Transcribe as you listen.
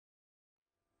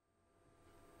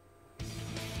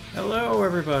Hello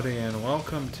everybody and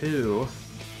welcome to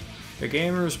the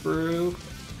Gamer's Brew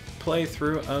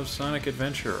playthrough of Sonic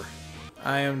Adventure.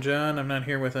 I am John, I'm not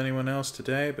here with anyone else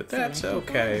today, but that's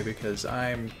okay because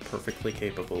I'm perfectly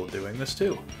capable of doing this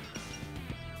too.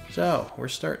 So, we're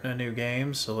starting a new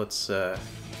game, so let's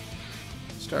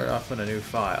start off in a new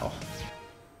file.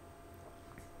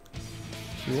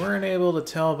 If you weren't able to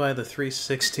tell by the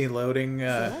 360 loading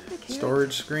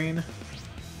storage screen,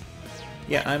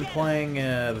 yeah, I'm playing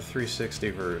the 360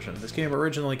 version. This game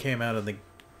originally came out of the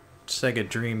Sega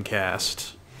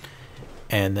Dreamcast,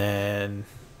 and then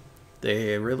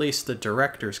they released the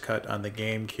director's cut on the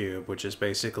GameCube, which is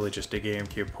basically just a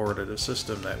GameCube port of a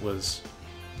system that was,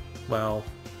 well,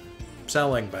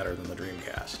 selling better than the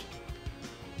Dreamcast.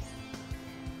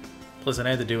 Plus, it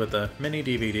had to do with the mini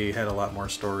DVD had a lot more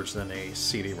storage than a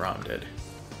CD-ROM did.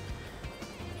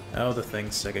 Oh, the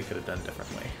things Sega could have done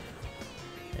differently.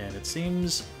 And it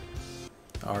seems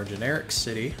our generic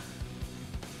city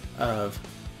of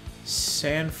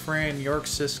San Fran, York,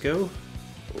 Cisco.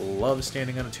 Love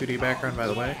standing on a 2D background, by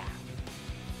the way.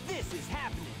 This is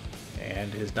happening.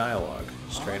 And his dialogue,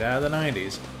 straight out of the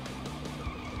 90s.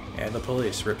 And the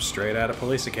police, ripped straight out of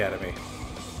Police Academy.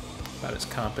 About as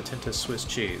competent as Swiss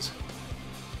cheese.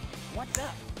 What's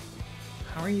up?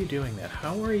 How are you doing that?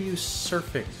 How are you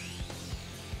surfing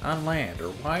on land? Or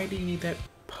why do you need that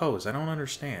pose? I don't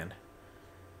understand.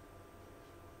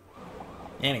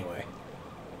 Anyway.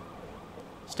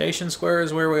 Station Square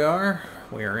is where we are.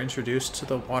 We are introduced to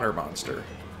the water monster.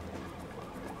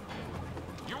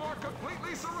 You are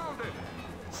completely surrounded.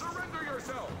 Surrender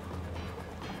yourself.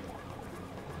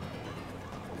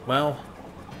 Well,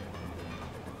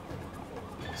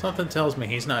 something tells me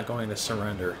he's not going to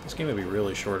surrender. This game would be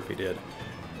really short if he did.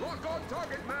 Lock on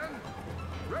target, men.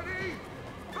 Ready?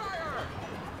 Fire!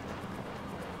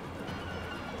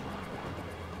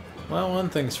 Well, one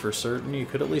thing's for certain. You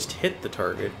could at least hit the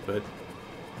target, but,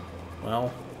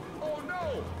 well... Oh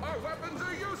no! Our weapons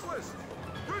are useless!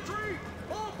 Retreat!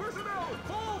 All personnel,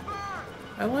 fall back!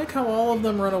 I like how all of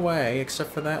them run away,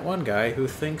 except for that one guy who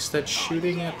thinks that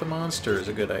shooting at the monster is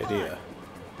a good idea.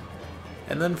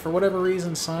 And then, for whatever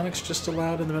reason, Sonic's just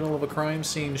allowed in the middle of a crime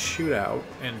scene shootout,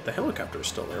 and the helicopter's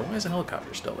still there. Why is the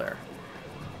helicopter still there?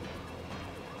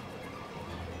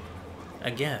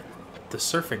 Again, the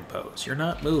surfing pose. You're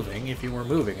not moving. If you were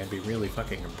moving, I'd be really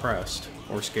fucking impressed.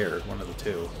 Or scared, one of the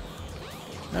two.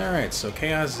 Alright, so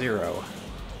Chaos Zero.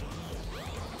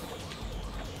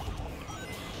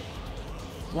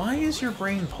 Why is your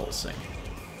brain pulsing?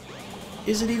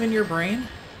 Is it even your brain?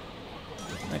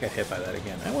 I got hit by that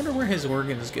again. I wonder where his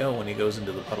organs go when he goes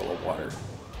into the puddle of water.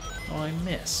 Oh, I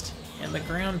missed. And the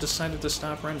ground decided to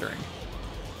stop rendering.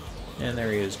 And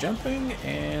there he is jumping,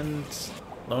 and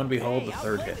lo and behold, the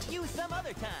third hit.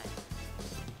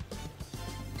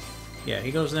 Yeah,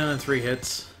 he goes down in 3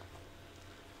 hits.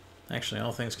 Actually,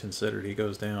 all things considered, he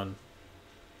goes down...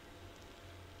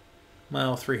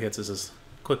 Well, 3 hits is as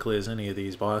quickly as any of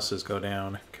these bosses go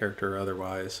down, character or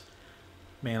otherwise.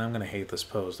 Man, I'm gonna hate this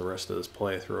pose the rest of this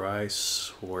playthrough, I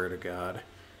swear to God.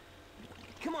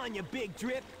 Come on, you big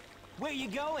drip. Where you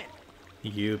going?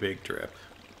 You big drip.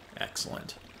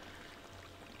 Excellent.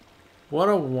 What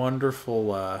a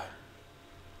wonderful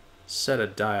set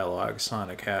of dialogue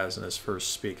Sonic has in his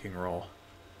first speaking role.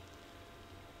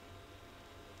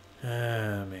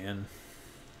 Ah, man.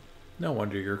 No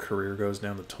wonder your career goes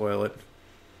down the toilet.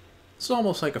 It's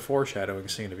almost like a foreshadowing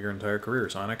scene of your entire career,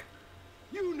 Sonic.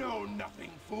 You know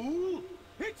nothing, fool!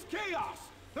 It's Chaos,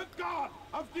 the god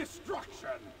of destruction!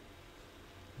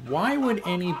 Why would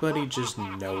anybody just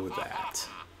know that?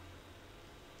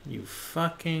 You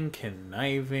fucking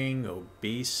conniving,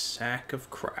 obese sack of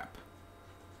crap.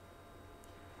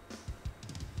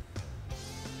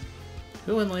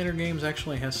 Who in later games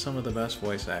actually has some of the best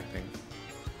voice acting?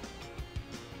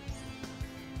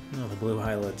 Oh, the blue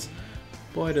highlights.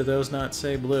 Boy, do those not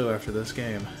say blue after this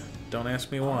game. Don't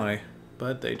ask me why,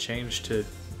 but they changed to,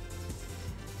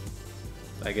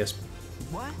 I guess,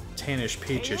 What? tannish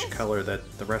peachish color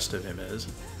that the rest of him is.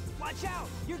 Watch out!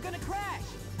 You're gonna crash!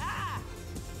 Ah!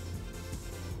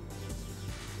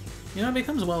 You know, it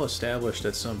becomes well established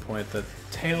at some point that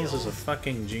Tails is a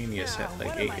fucking genius at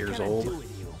like 8 years old.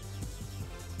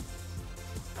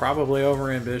 Probably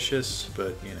overambitious,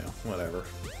 but you know, whatever.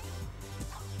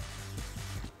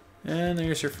 And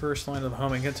there's your first line of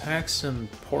homing attacks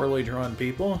and poorly drawn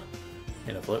people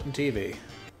in a floating TV.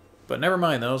 But never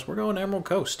mind those, we're going to Emerald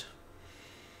Coast.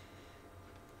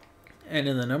 And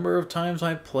in the number of times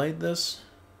I've played this,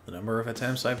 the number of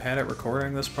attempts I've had at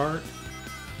recording this part,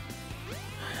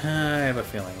 I have a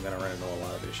feeling I'm going to run into a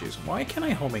lot of issues. Why can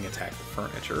I homing attack the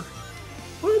furniture?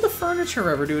 What did the furniture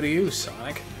ever do to you,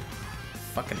 Sonic?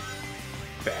 Fucking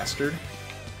bastard.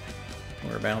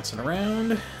 We're bouncing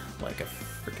around like a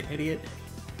freaking idiot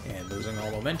and losing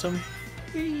all momentum.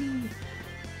 Whee!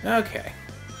 Okay.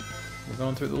 We're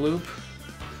going through the loop.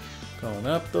 Going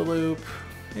up the loop.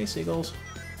 Hey, seagulls.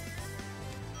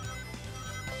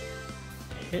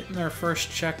 Hitting our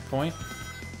first checkpoint.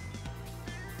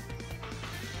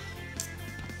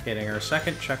 Hitting our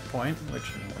second checkpoint, which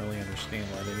I don't really understand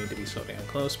why they need to be so damn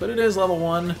close, but it is level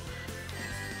 1.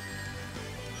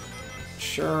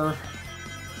 Sure.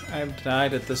 I've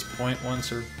died at this point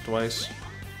once or twice.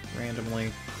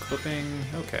 Randomly clipping.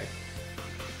 Okay.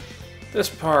 This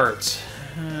part.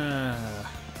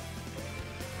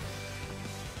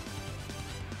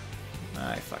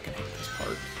 I fucking hate this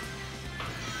part.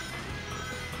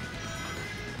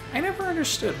 I never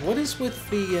understood. What is with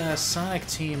the Sonic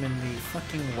team and the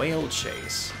fucking whale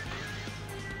chase?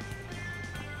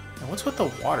 And what's with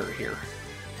the water here?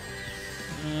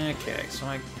 Okay, so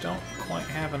I don't quite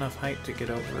have enough height to get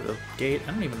over the gate.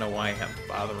 I don't even know why I'm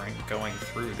bothering going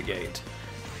through the gate.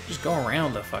 Just go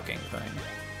around the fucking thing.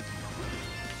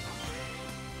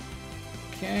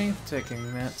 Okay,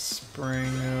 taking that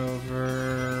spring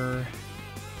over.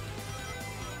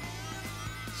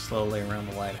 Slowly around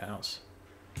the lighthouse.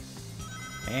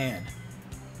 Man,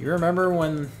 you remember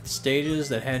when stages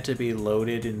that had to be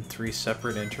loaded in 3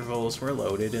 separate intervals were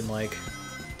loaded in like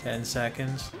 10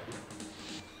 seconds?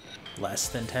 Less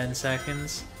than 10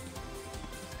 seconds?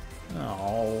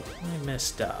 Oh, I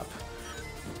messed up.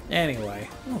 Anyway,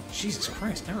 oh Jesus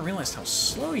Christ, never realized how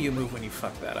slow you move when you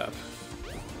fuck that up.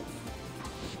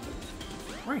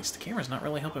 Christ, the camera's not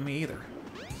really helping me either.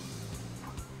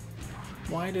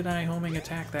 Why did I homing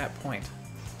attack that point?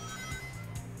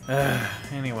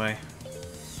 Anyway.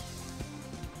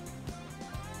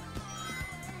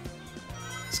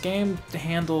 This game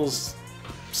handles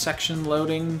section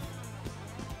loading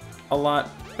a lot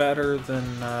better than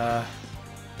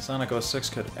Sonic 06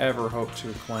 could ever hope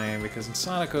to claim, because in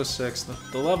Sonic 06,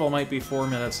 the level might be 4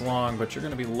 minutes long, but you're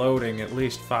going to be loading at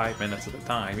least 5 minutes at a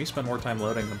time. You spend more time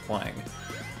loading than playing.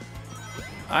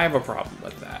 I have a problem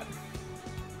with that.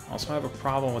 Also, I have a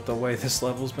problem with the way this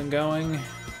level's been going.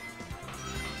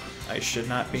 I should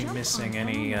not be missing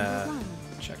any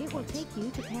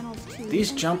checkpoints.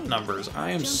 These jump numbers,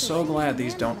 I am so glad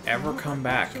these don't ever come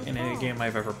back in any game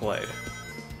I've ever played.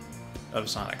 Of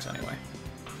Sonic's, anyway.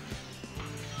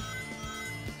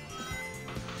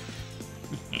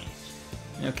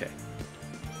 Okay.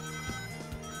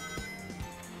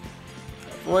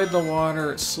 Avoid the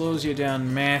water, it slows you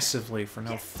down massively for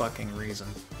no fucking reason.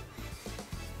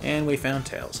 And we found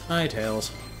Tails. Hi,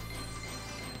 Tails.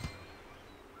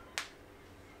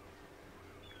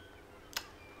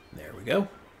 There we go.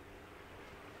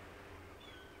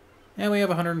 And we have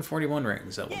 141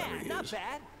 rings that we'll never use. Not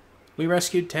bad. We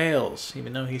rescued Tails,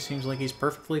 even though he seems like he's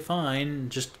perfectly fine,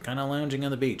 just kind of lounging on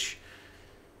the beach.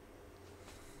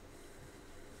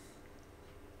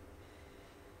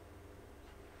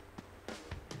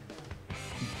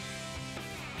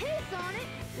 Hey, Sonic!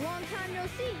 Long time no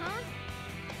see, huh?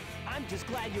 I'm just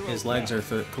glad you're His okay. legs are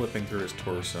clipping through his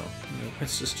torso.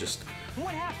 This is just...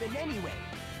 What happened anyway?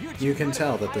 You can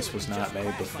tell that this was not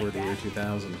made before the year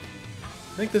 2000.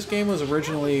 I think this game was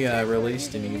originally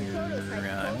released in either,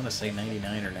 I want to say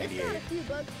 99 or 98,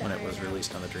 when it was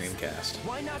released on the Dreamcast.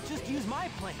 Why not just use my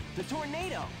plane, the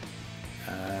Tornado?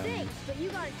 Thanks, but you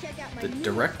gotta check out my The new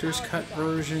director's power cut supply.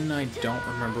 version, I don't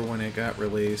remember when it got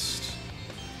released.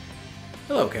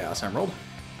 Hello, Chaos Emerald.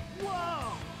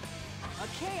 Whoa! A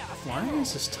Chaos Why Emerald.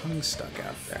 is his tongue stuck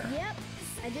out there? Yep,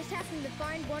 I just happened to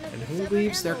find one of And the who severed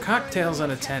leaves their emeralds cocktails buried in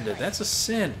the unattended? tech That's a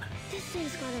sin. This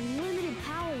thing's got unlimited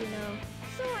power, you know.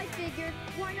 So I figured,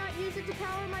 why not use it to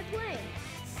power my plane?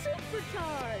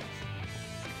 Supercharged!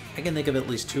 I can think of at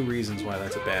least 2 reasons why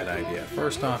that's a bad idea.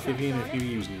 First off, even if you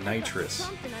use nitrous,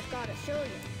 Something I've gotta show you.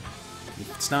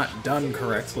 if it's not done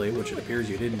correctly, which it appears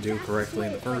you didn't do correctly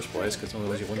in the first place, because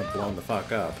otherwise you wouldn't have blown the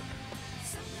fuck up.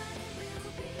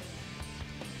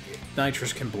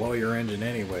 Nitrous can blow your engine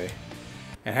anyway.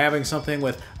 And having something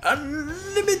with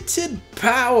unlimited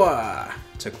power,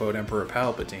 to quote Emperor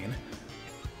Palpatine.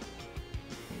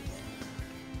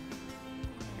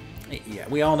 Yeah,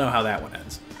 we all know how that one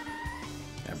ends.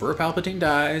 Emperor Palpatine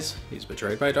dies, he's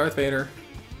betrayed by Darth Vader,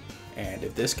 and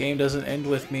if this game doesn't end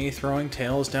with me throwing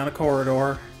Tails down a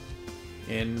corridor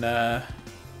in, oh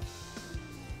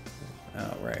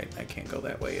right, I can't go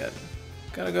that way yet.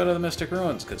 Gotta go to the Mystic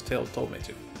Ruins, because Tails told me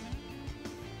to.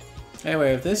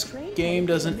 Anyway, if this game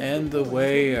doesn't end the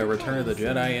way Return of the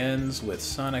Jedi ends, with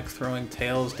Sonic throwing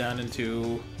Tails down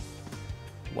into,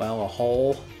 well, a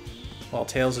hole, while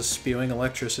Tails is spewing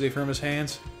electricity from his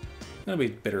hands. I'll be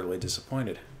bitterly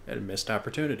disappointed at a missed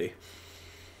opportunity.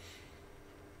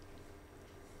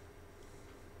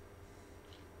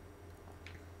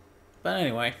 But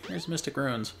anyway, here's Mystic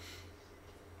Ruins.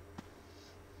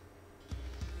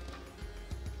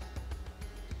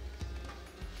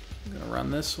 I'm gonna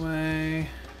run this way.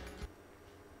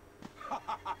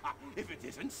 If it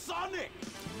isn't Sonic!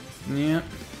 Yep.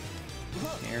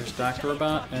 Here's Dr.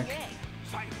 Robotnik.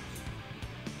 Silence!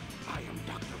 I am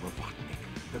Dr. Robotnik,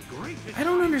 the greatest... I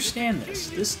don't understand this.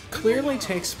 This clearly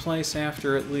takes place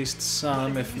after at least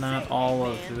some, if not all,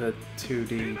 of the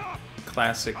 2D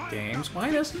classic games. Why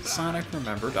doesn't Sonic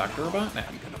remember Dr. Robotnik?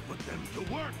 I'm gonna put them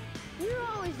to work. You're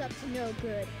always up to no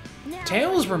good. Now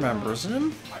Tails remembers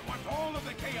him. I want all of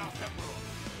the Chaos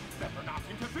Emeralds. Better not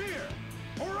interfere,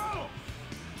 or else!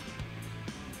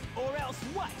 Or else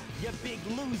what, you big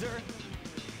loser?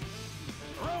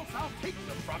 Or else I'll take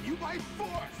them from you by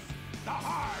force, the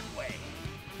hard way.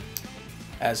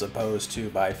 As opposed to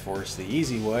by force the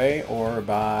easy way, or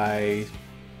by,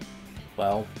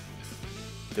 well,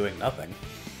 doing nothing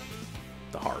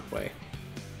the hard way.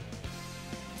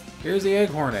 Here's the Egg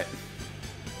Hornet.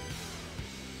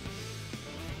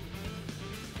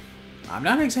 I'm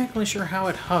not exactly sure how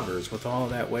it hovers with all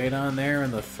of that weight on there,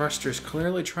 and the thruster's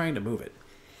clearly trying to move it.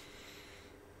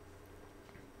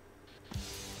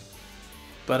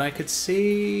 But I could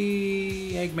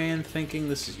see Eggman thinking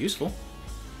this is useful.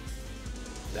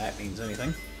 If that means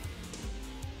anything.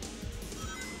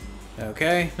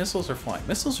 Okay, missiles are flying.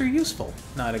 Missiles are useful.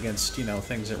 Not against, you know,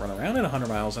 things that run around at 100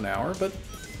 miles an hour, but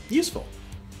useful.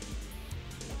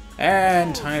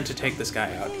 And time to take this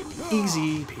guy out.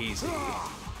 Easy peasy.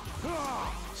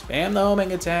 Spam the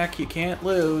homing attack, you can't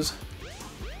lose.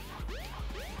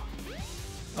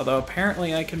 Although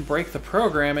apparently I can break the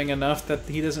programming enough that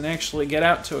he doesn't actually get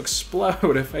out to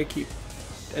explode if I keep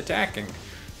attacking.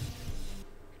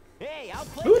 Hey, I'll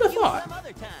play Who would have with you thought? some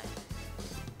other time.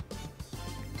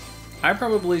 I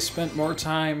probably spent more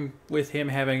time with him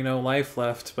having no life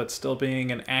left, but still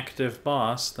being an active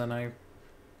boss, than I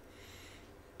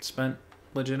spent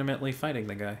legitimately fighting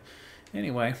the guy.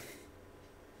 Anyway.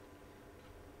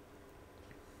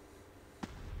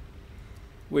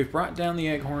 We've brought down the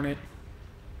Egg Hornet.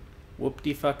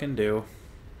 Whoop-de-fucking-do.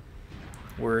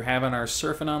 We're having our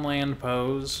surfing on land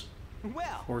pose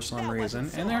Well, for some that reason.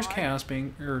 wasn't so And there's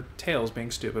hard. Tails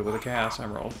being stupid with a Chaos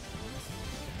Emerald.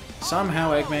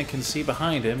 Somehow Eggman can see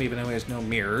behind him, even though he has no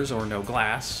mirrors or no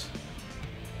glass.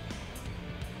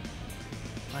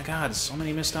 My god, so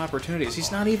many missed opportunities.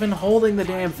 He's not even holding the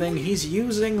damn thing, he's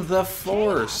using the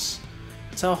Force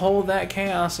to hold that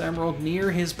Chaos Emerald near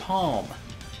his palm.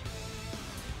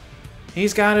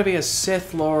 He's got to be a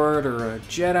Sith Lord or a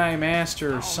Jedi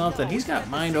Master or something. He's got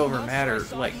mind over matter,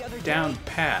 like, down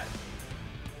pat.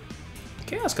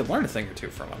 Chaos could learn a thing or two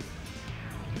from him.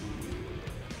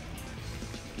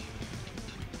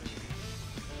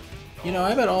 You know,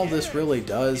 I bet all this really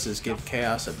does is give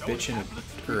Chaos a bitchin',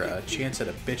 or a chance at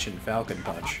a bitchin' Falcon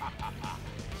Punch.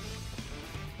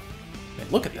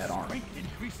 And look at that arm.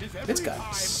 It's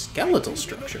got skeletal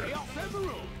structure,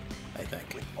 I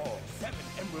think. All 7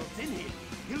 emeralds in him,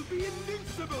 he'll be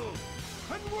invincible.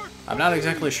 And work I'm not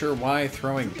exactly sure why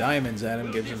throwing diamonds at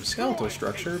him gives him skeletal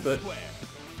structure, but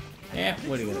yeah,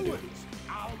 what are you gonna do?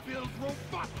 I'll build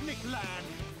Robotnik Land,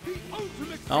 the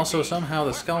ultimate Also, somehow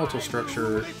the skeletal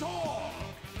structure It's all.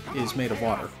 is made of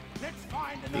water, Let's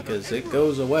find another because it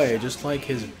goes away just like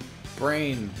his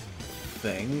brain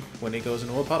thing when he goes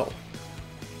into a puddle.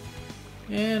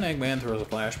 And Eggman throws a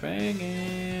flashbang,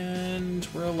 and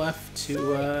we're left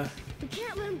to, We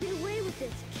can't let him get away with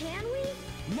this, can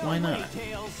we? No why way, not?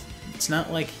 Tails. It's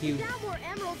not like he... Without more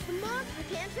emeralds, the monster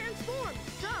can't transform.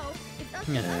 So, it's up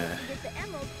to Yeah. us to get the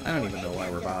emeralds. I don't before even know why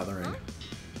Eggman we're does, bothering. huh?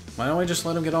 Why don't we just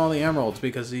let him get all the emeralds,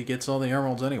 because he gets all the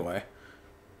emeralds anyway.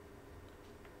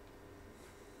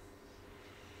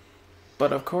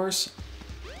 But of course,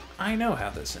 I know how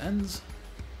this ends.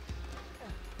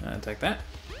 Take that.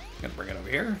 Gonna bring it over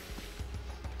here.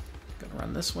 Gonna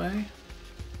run this way.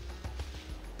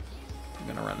 I'm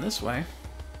gonna run this way.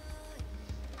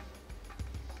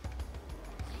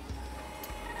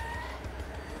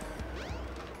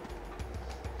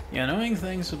 Yeah, knowing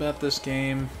things about this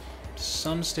game,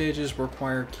 some stages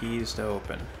require keys to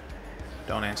open.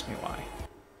 Don't ask me why.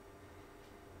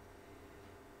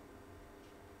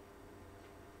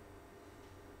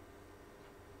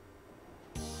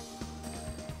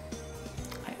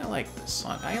 I like this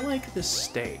song. I like this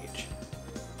stage.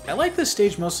 I like this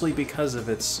stage mostly because of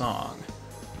its song.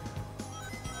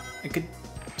 I could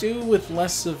do with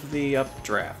less of the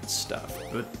updraft stuff,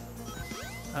 but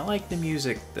I like the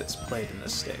music that's played in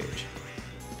this stage.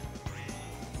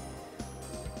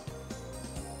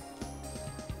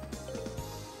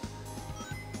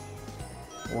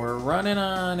 We're running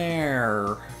on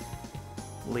air.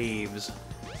 Leaves.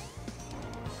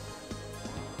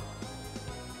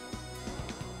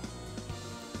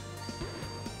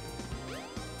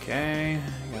 Okay,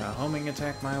 got a homing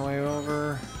attack my way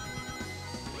over.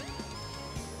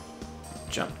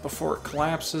 Jump before it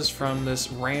collapses from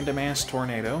this random-ass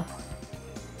tornado.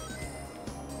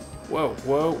 Whoa,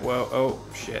 whoa, whoa, oh,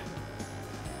 shit.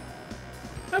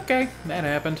 Okay, that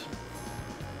happened.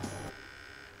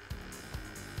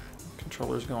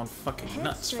 Controller's going fucking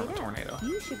nuts from a tornado.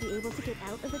 You should be able to get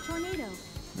out of a tornado.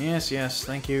 Yes, yes,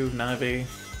 thank you, Navi.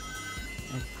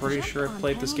 I'm pretty sure I've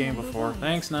played this game before.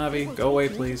 Thanks, Navi. Go away,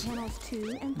 please. At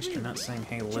least you're not saying,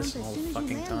 hey, listen all the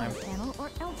fucking time. Or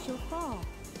else you'll fall.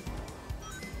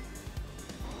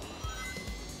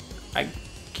 I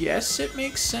guess it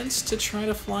makes sense to try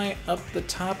to fly up the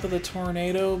top of the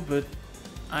tornado, but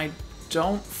I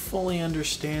don't fully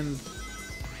understand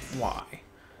why.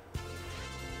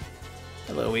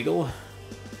 Hello, Eagle.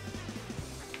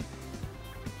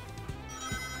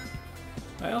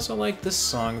 I also like this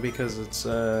song because it's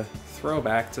a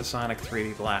throwback to Sonic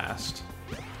 3D Blast.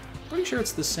 Pretty sure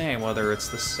it's the same, whether it's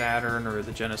the Saturn or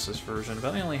the Genesis version,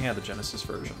 but I only had the Genesis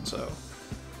version, so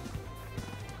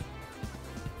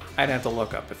I'd have to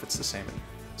look up if it's the same in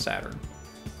Saturn.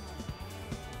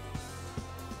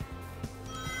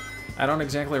 I don't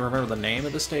exactly remember the name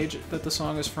of the stage that the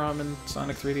song is from in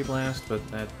Sonic 3D Blast, but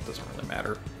that doesn't really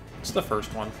matter. It's the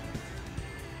first one.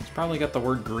 It's probably got the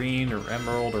word green or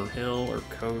emerald or hill or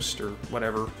coast or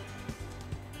whatever.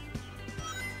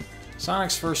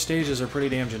 Sonic's first stages are pretty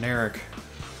damn generic.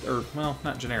 Or, well,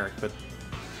 not generic, but...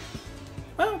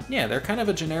 well, yeah, they're kind of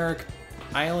a generic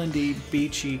islandy,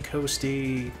 beachy,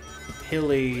 coasty,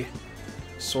 hilly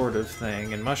sort of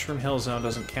thing, and Mushroom Hill Zone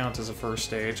doesn't count as a first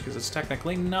stage because it's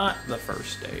technically not the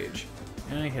first stage.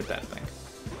 And I hit that thing.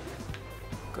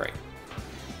 Great.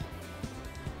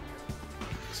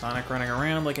 Sonic running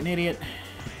around like an idiot.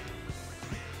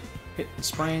 Hitting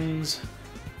springs.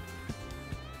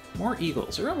 More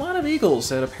eagles. There are a lot of eagles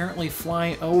that apparently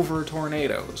fly over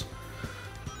tornadoes.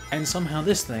 And somehow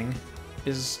this thing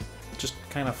is just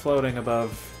kind of floating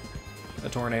above a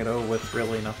tornado with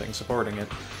really nothing supporting it.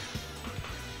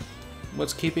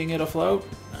 What's keeping it afloat?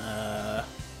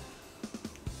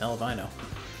 Hell if I know.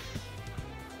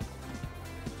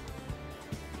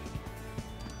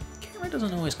 Camera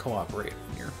doesn't always cooperate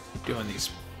when you're doing these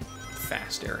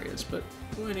fast areas, but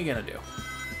what are you gonna do?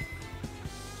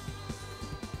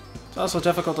 It's also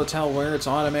difficult to tell where it's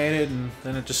automated, and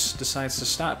then it just decides to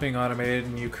stop being automated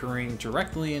and you careen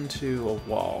directly into a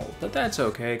wall. But that's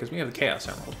okay, because we have the Chaos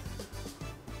Emerald.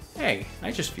 Hey,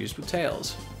 I just fused with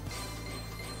Tails.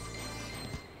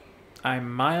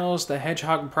 I'm Miles the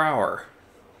Hedgehog Prower.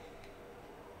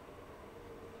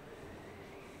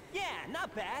 Yeah,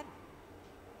 not bad.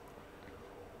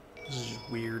 This is just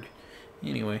weird.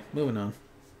 Anyway, moving on.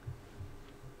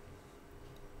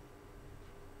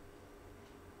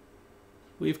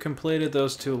 We've completed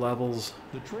those 2 levels.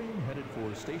 The train headed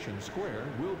for Station Square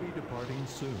will be departing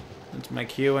soon. That's my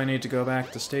cue. I need to go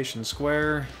back to Station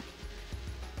Square.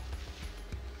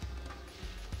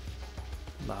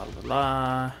 La la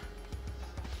la.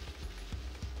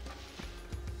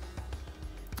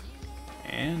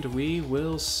 And we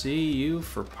will see you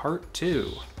for part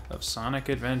 2 of Sonic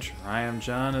Adventure. I am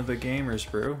John of the Gamers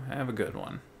Brew. Have a good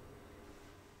one.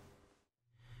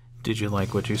 Did you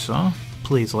like what you saw?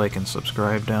 Please like and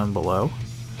subscribe down below.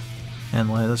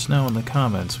 And let us know in the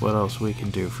comments what else we can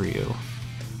do for you.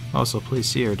 Also, please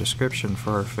see our description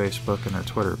for our Facebook and our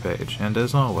Twitter page. And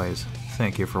as always,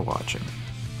 thank you for watching.